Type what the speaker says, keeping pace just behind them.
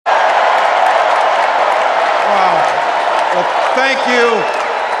Well, thank you.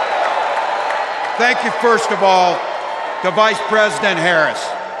 Thank you, first of all, to Vice President Harris.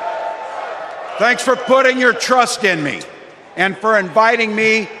 Thanks for putting your trust in me and for inviting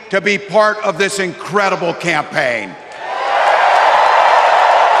me to be part of this incredible campaign.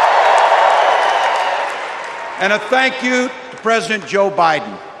 And a thank you to President Joe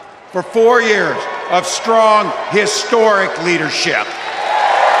Biden for 4 years of strong, historic leadership.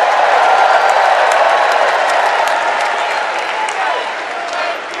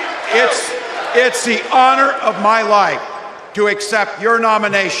 It's the honor of my life to accept your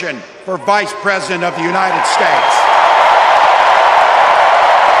nomination for Vice President of the United States.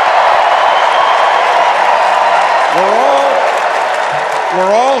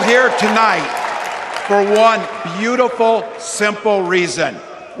 We're all here tonight for one beautiful, simple reason.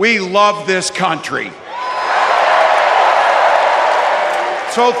 We love this country.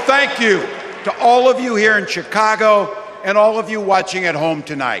 So thank you to all of you here in Chicago and all of you watching at home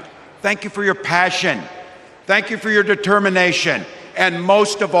tonight. Thank you for your passion. Thank you for your determination. And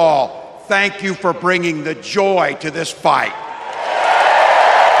most of all, thank you for bringing the joy to this fight.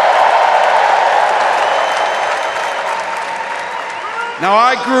 Now,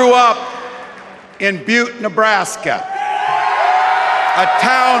 I grew up in Butte, Nebraska, a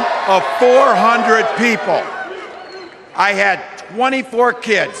town of 400 people. I had 24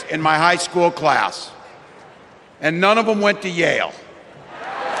 kids in my high school class, and none of them went to Yale.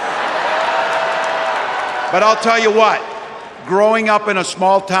 But I'll tell you what, growing up in a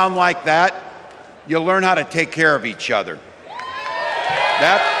small town like that, you learn how to take care of each other.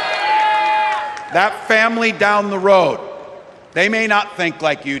 That family down the road, they may not think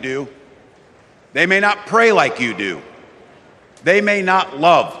like you do. They may not pray like you do. They may not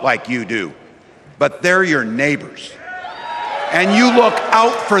love like you do, but they're your neighbors. And you look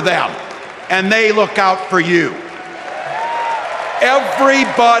out for them, and they look out for you.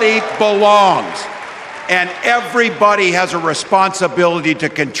 Everybody belongs, and everybody has a responsibility to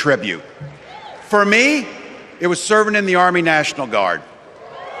contribute. For me, it was serving in the Army National Guard.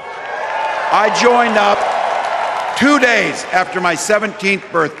 I joined up 2 days after my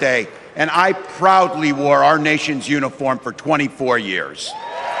 17th birthday, and I proudly wore our nation's uniform for 24 years.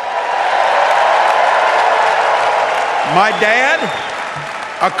 My dad,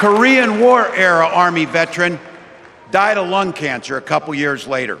 a Korean War era Army veteran, died of lung cancer a couple years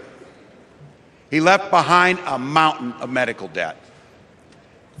later. He left behind a mountain of medical debt.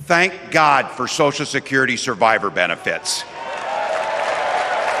 Thank God for Social Security survivor benefits.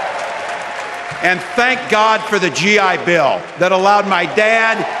 And thank God for the GI Bill that allowed my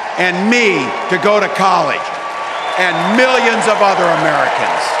dad and me to go to college, and millions of other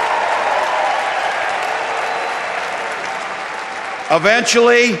Americans.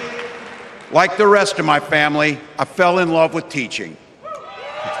 Eventually, like the rest of my family, I fell in love with teaching.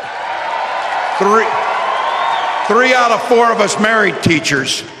 Three out of 4 of us married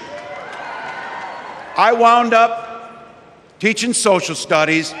teachers. I wound up teaching social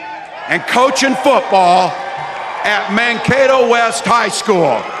studies and coaching football at Mankato West High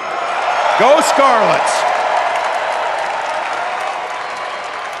School. Go Scarlets!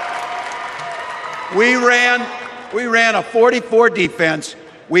 We ran a 44 defense.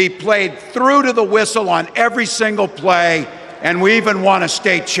 We played through to the whistle on every single play, and we even won a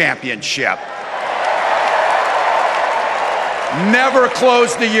state championship. Never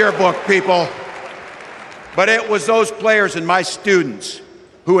closed the yearbook, people. But it was those players and my students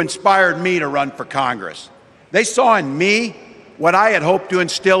who inspired me to run for Congress. They saw in me what I had hoped to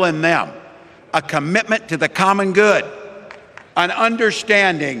instill in them, a commitment to the common good, an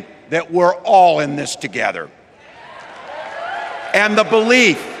understanding that we're all in this together, and the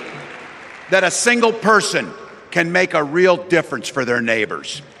belief that a single person can make a real difference for their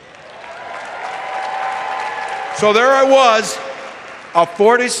neighbors. So there I was, a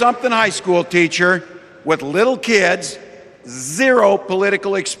 40-something high school teacher with little kids, 0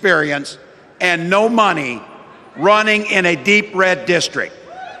 political experience, and no money, running in a deep red district.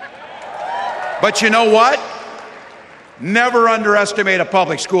 But you know what? Never underestimate a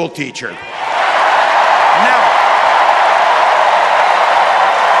public school teacher. Never.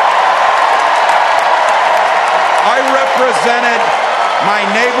 I represented my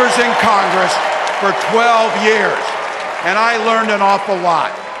neighbors in Congress for 12 years, and I learned an awful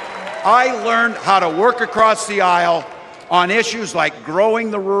lot. I learned how to work across the aisle on issues like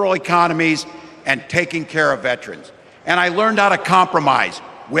growing the rural economies and taking care of veterans. And I learned how to compromise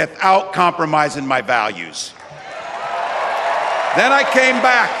without compromising my values. Then I came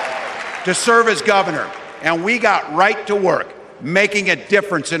back to serve as governor, and we got right to work, making a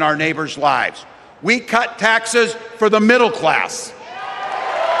difference in our neighbors' lives. We cut taxes for the middle class.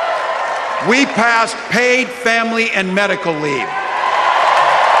 We passed paid family and medical leave.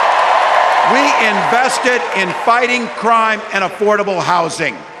 We invested in fighting crime and affordable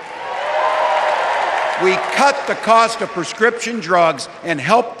housing. We cut the cost of prescription drugs and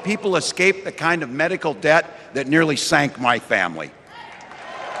helped people escape the kind of medical debt that nearly sank my family.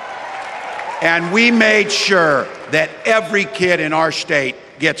 And we made sure that every kid in our state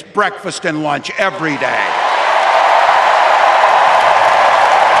gets breakfast and lunch every day.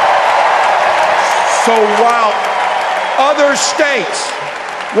 So while other states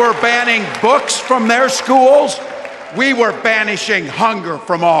were banning books from their schools, we were banishing hunger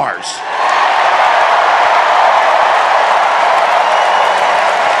from ours.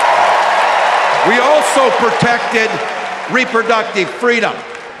 We also protected reproductive freedom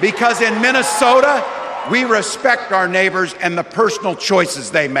because in Minnesota, we respect our neighbors and the personal choices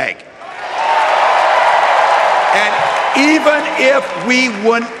they make. And even if we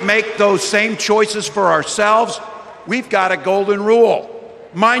wouldn't make those same choices for ourselves, we've got a golden rule.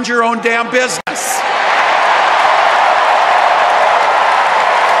 Mind your own damn business.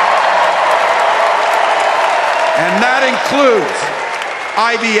 And that includes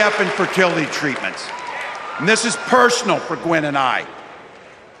IVF and fertility treatments. And this is personal for Gwen and I.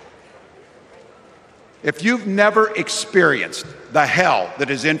 If you've never experienced the hell that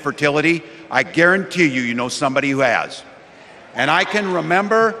is infertility, I guarantee you, you know somebody who has. And I can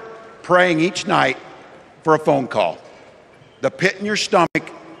remember praying each night for a phone call. The pit in your stomach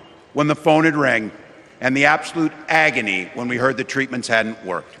when the phone had rang, and the absolute agony when we heard the treatments hadn't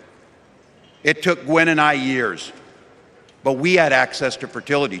worked. It took Gwen and I years, but we had access to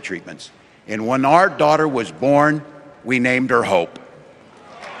fertility treatments. And when our daughter was born, we named her Hope.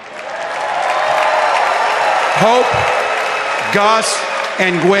 Hope, Gus,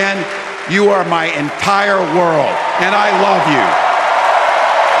 and Gwen, you are my entire world, and I love you.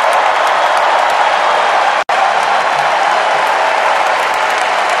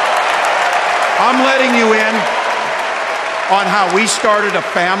 I'm letting you in on how we started a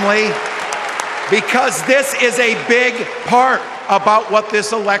family because this is a big part about what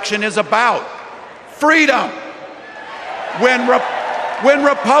this election is about. Freedom. When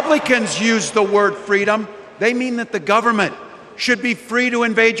Republicans use the word freedom, they mean that the government should be free to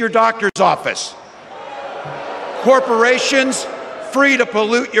invade your doctor's office. Corporations free to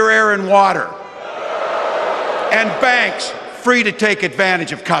pollute your air and water. And banks free to take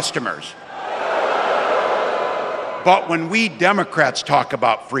advantage of customers. But when we Democrats talk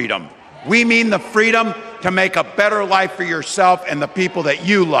about freedom, we mean the freedom to make a better life for yourself and the people that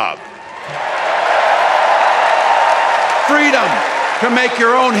you love. Freedom to make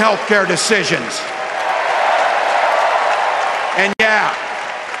your own health care decisions. And yeah,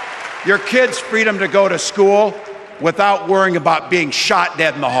 your kids' freedom to go to school without worrying about being shot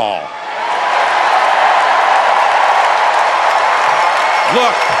dead in the hall.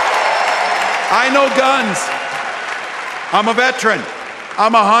 Look, I know guns. I'm a veteran.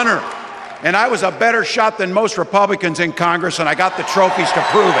 I'm a hunter. And I was a better shot than most Republicans in Congress, and I got the trophies to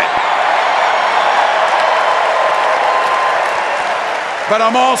prove it. But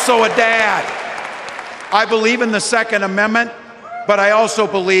I'm also a dad. I believe in the Second Amendment, but I also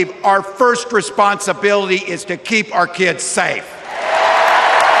believe our first responsibility is to keep our kids safe.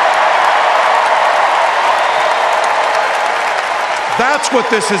 That's what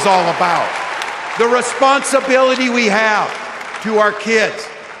this is all about. The responsibility we have to our kids,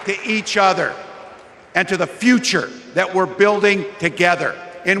 to each other, and to the future that we're building together,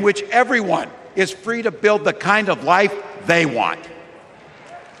 in which everyone is free to build the kind of life they want.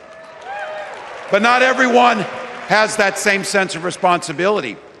 But not everyone has that same sense of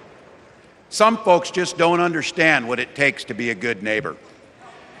responsibility. Some folks just don't understand what it takes to be a good neighbor.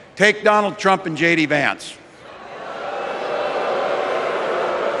 Take Donald Trump and J.D. Vance.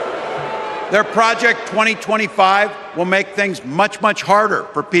 Their Project 2025 will make things much, much harder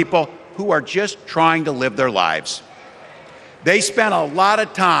for people who are just trying to live their lives. They spent a lot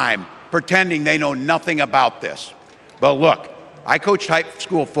of time pretending they know nothing about this. But look, I coached high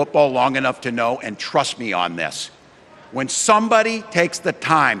school football long enough to know, and trust me on this, when somebody takes the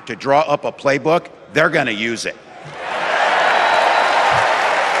time to draw up a playbook, they're going to use it.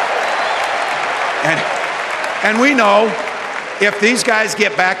 And we know if these guys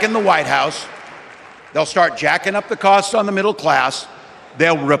get back in the White House, they'll start jacking up the costs on the middle class,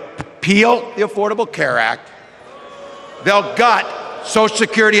 they'll repeal the Affordable Care Act, they'll gut Social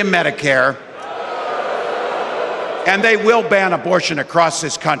Security and Medicare, and they will ban abortion across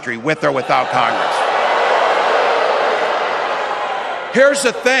this country with or without Congress. Here's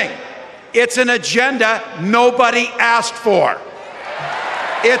the thing, It's an agenda nobody asked for.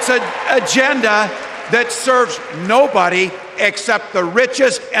 It's an agenda that serves nobody except the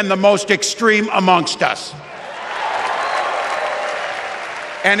richest and the most extreme amongst us.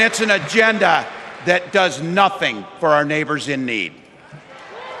 And it's an agenda that does nothing for our neighbors in need.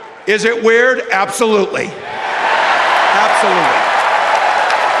 Is it weird? Absolutely. Absolutely.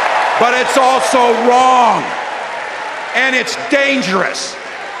 But it's also wrong. And it's dangerous.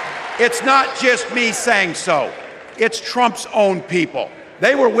 It's not just me saying so. It's Trump's own people.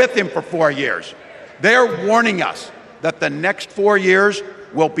 They were with him for 4 years. They're warning us that the next 4 years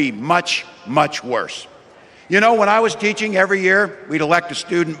will be much, much worse. You know, when I was teaching every year, we'd elect a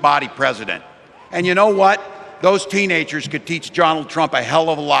student body president. And you know what? Those teenagers could teach Donald Trump a hell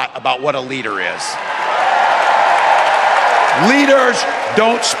of a lot about what a leader is. Leaders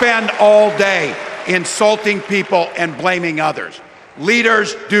don't spend all day insulting people and blaming others.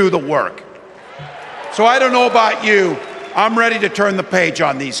 Leaders do the work. So I don't know about you, I'm ready to turn the page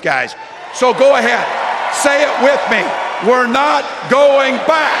on these guys. So go ahead, say it with me. We're not going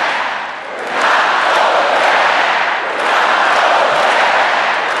back.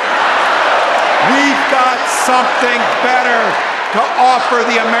 We've got something better to offer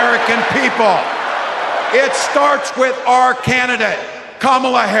the American people. It starts with our candidate,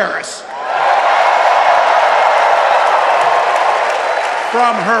 Kamala Harris.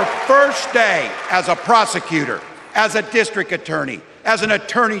 From her first day as a prosecutor, as a district attorney, as an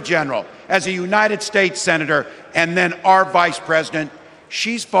attorney general, as a United States senator, and then our vice president,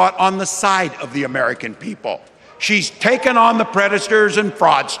 she's fought on the side of the American people. She's taken on the predators and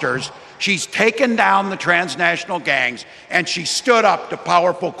fraudsters. She's taken down the transnational gangs, and she stood up to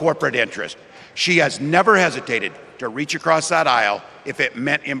powerful corporate interests. She has never hesitated to reach across that aisle if it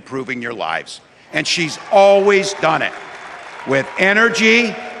meant improving your lives. And she's always done it with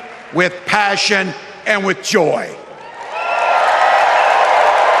energy, with passion, and with joy.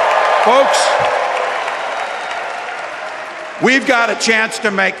 Folks, we've got a chance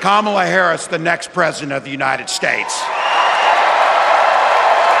to make Kamala Harris the next president of the United States.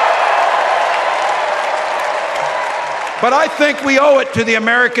 But I think we owe it to the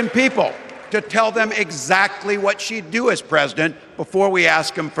American people to tell them exactly what she'd do as president before we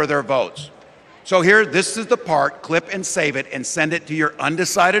ask them for their votes. So here, this is the part, clip and save it and send it to your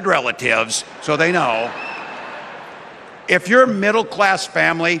undecided relatives so they know. If you're a middle-class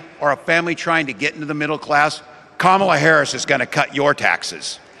family or a family trying to get into the middle class, Kamala Harris is going to cut your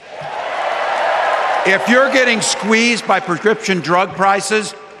taxes. If you're getting squeezed by prescription drug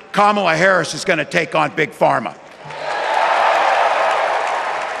prices, Kamala Harris is going to take on Big Pharma.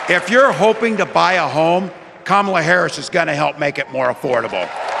 If you're hoping to buy a home, Kamala Harris is going to help make it more affordable.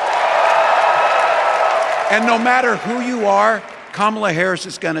 And no matter who you are, Kamala Harris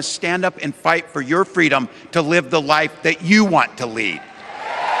is going to stand up and fight for your freedom to live the life that you want to lead.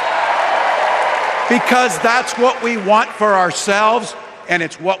 Because that's what we want for ourselves, and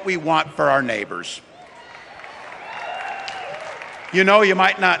it's what we want for our neighbors. You know, you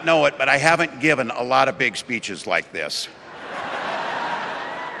might not know it, but I haven't given a lot of big speeches like this.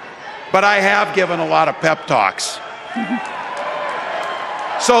 But I have given a lot of pep talks.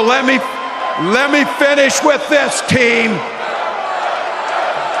 So let me finish with this, team.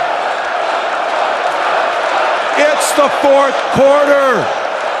 It's the fourth quarter.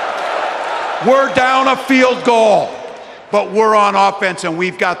 We're down a field goal, but we're on offense and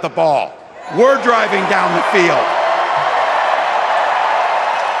we've got the ball. We're driving down the field.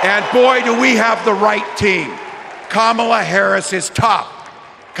 And boy, do we have the right team. Kamala Harris is tough.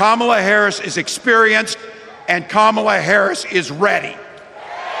 Kamala Harris is experienced, and Kamala Harris is ready.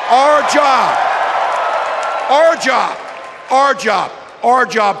 Our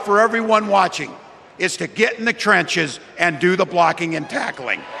job for everyone watching is to get in the trenches and do the blocking and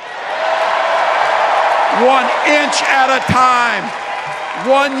tackling. 1 inch at a time,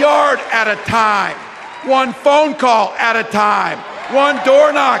 1 yard at a time, 1 phone call at a time, 1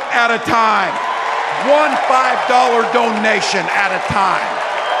 door knock at a time, 1 $5 donation at a time.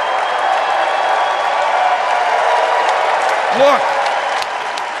 Look,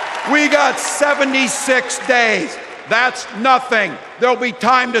 we got 76 days. That's nothing. There'll be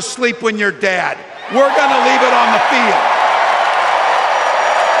time to sleep when you're dead. We're going to leave it on the field.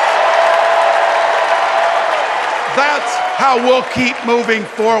 That's how we'll keep moving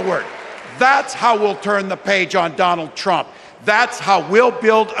forward. That's how we'll turn the page on Donald Trump. That's how we'll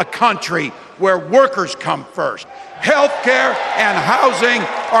build a country where workers come first. Healthcare and housing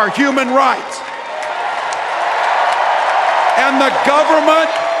are human rights. And the government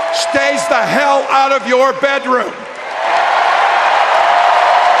stays the hell out of your bedroom.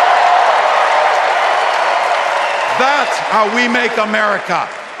 That's how we make America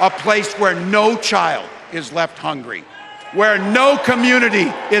a place where no child is left hungry, where no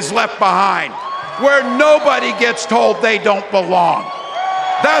community is left behind, where nobody gets told they don't belong.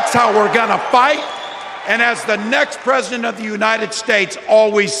 That's how we're gonna fight. And as the next president of the United States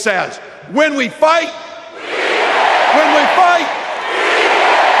always says, when we fight, when we fight,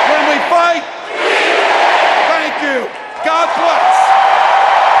 when we fight, thank you. God bless.